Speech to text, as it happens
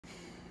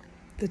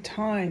The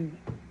time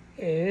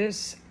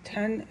is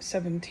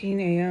 10:17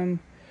 a.m.,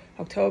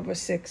 October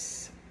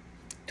 6,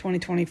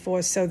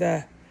 2024. So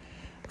the,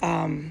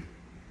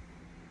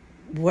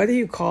 what do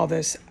you call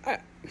this?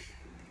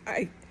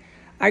 I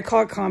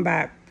call it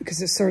combat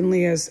because it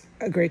certainly is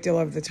a great deal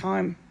of the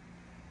time.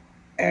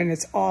 And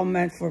it's all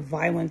meant for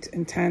violent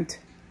intent.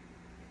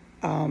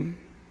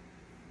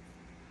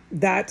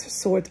 That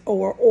sort,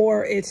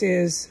 or it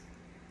is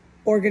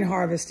organ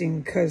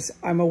harvesting because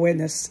I'm a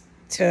witness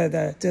to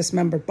the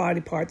dismembered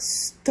body parts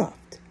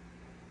stuffed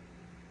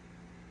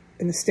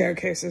in the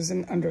staircases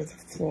and under the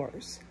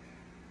floors.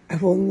 I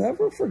will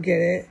never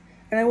forget it,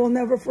 and I will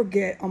never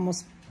forget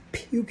almost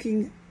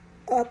puking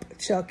up,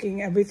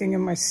 chucking everything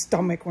in my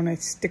stomach when I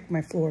stick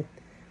my floor.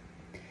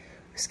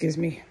 Excuse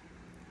me,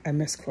 I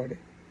misquoted.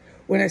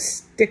 When I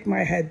stick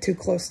my head too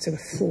close to the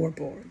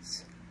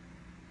floorboards.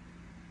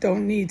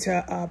 Don't need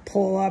to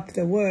pull up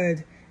the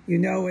wood. You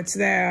know it's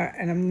there,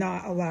 and I'm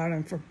not allowed,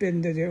 I'm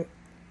forbidden to do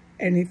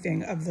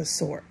anything of the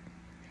sort.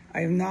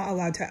 I am not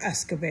allowed to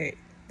excavate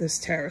this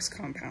terrorist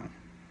compound.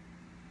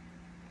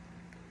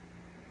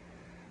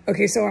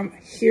 Okay, so I'm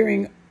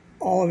hearing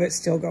all of it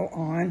still go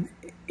on,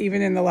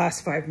 even in the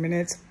last 5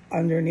 minutes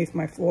underneath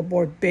my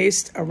floorboard,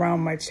 based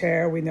around my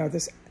chair. We know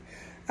this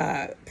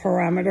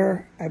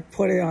parameter. I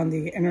put it on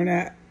the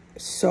internet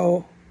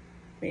so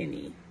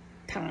many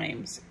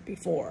times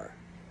before.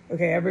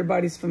 Okay,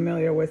 everybody's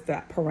familiar with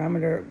that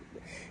parameter.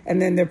 And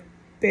then they're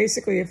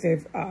basically, if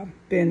they've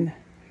been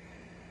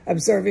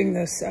observing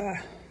this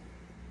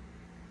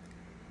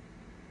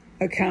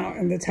account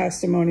and the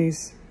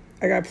testimonies,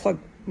 I gotta plug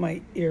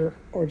my ear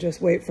or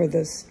just wait for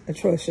this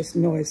atrocious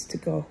noise to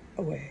go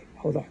away.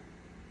 Hold on.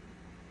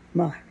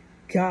 My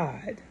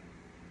God.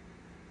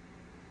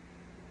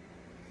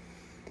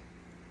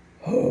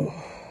 Oh.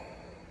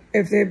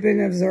 If they've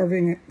been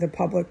observing the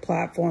public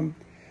platform,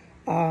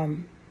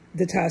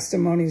 the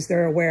testimonies,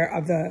 they're aware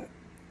of the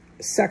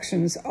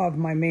sections of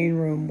my main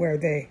room where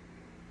they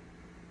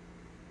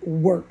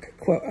work,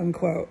 quote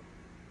unquote.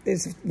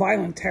 It's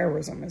violent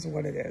terrorism is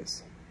what it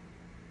is.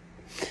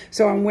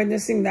 So I'm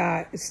witnessing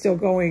that. It's still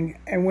going.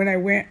 And when I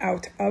went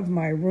out of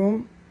my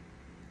room,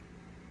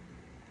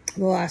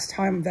 the last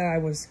time that I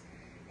was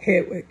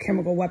hit with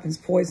chemical weapons,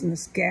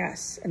 poisonous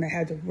gas, and I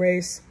had to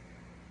race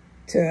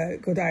to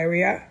go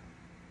diarrhea,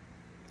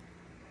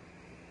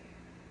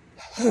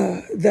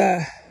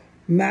 the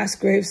mass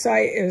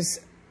gravesite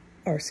is,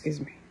 or excuse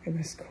me, I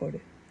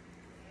misquoted.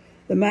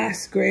 The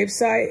mass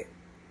gravesite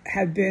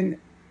had been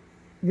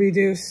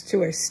reduced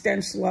to a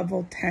stench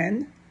level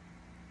 10.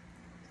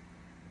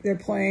 They're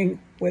playing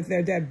with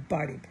their dead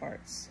body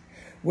parts,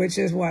 which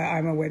is what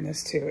I'm a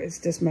witness to. It's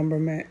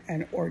dismemberment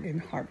and organ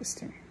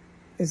harvesting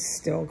is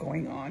still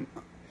going on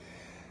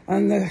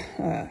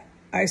the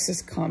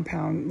ISIS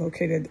compound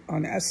located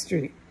on S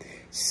Street.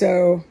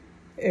 So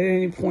at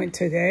any point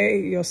today,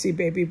 you'll see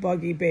baby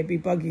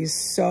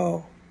buggies,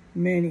 so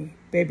many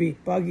baby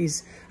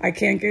buggies. I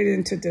can't get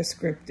into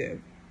descriptive.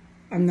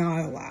 I'm not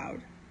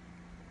allowed.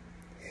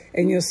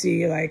 And you'll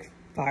see like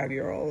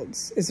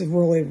 5-year-olds. It's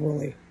really,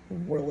 really,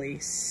 really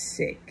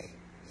sick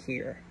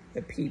here.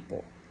 The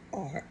people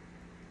are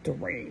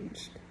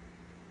deranged.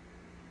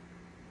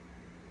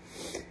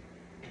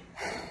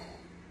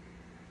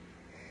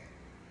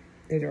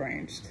 They're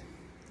deranged.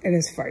 It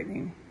is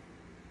frightening.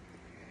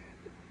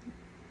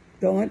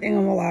 The only thing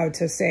I'm allowed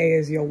to say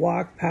is you'll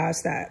walk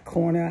past that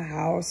corner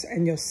house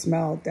and you'll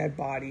smell dead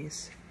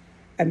bodies.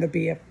 And there'll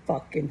be a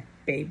fucking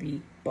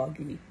baby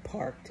buggy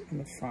parked in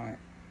the front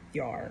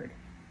yard.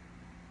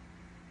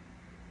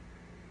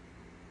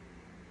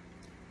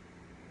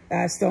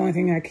 That's the only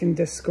thing I can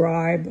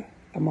describe.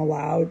 I'm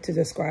allowed to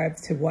describe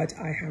to what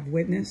I have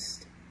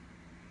witnessed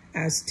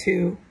as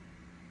to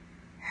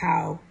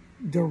how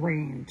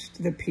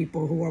deranged the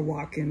people who are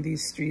walking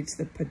these streets,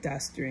 the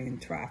pedestrian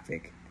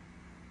traffic,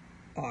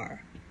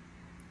 are.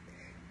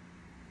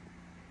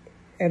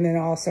 And then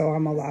also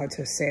I'm allowed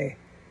to say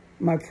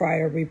my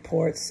prior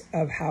reports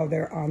of how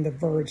they're on the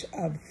verge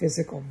of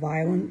physical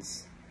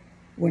violence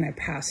when I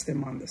pass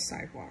them on the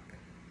sidewalk.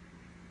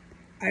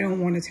 I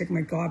don't want to take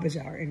my garbage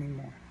out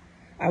anymore.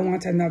 I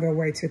want another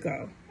way to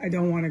go. I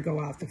don't want to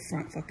go out the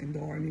front fucking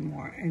door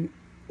anymore and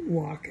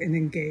walk and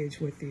engage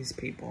with these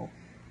people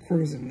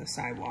cruising the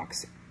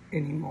sidewalks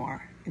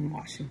anymore in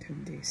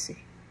Washington, D.C.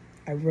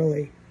 I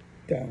really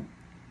don't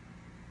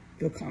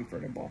feel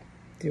comfortable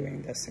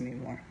doing this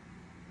anymore.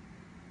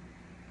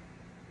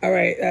 All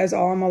right, that's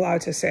all I'm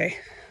allowed to say.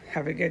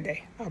 Have a good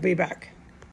day. I'll be back.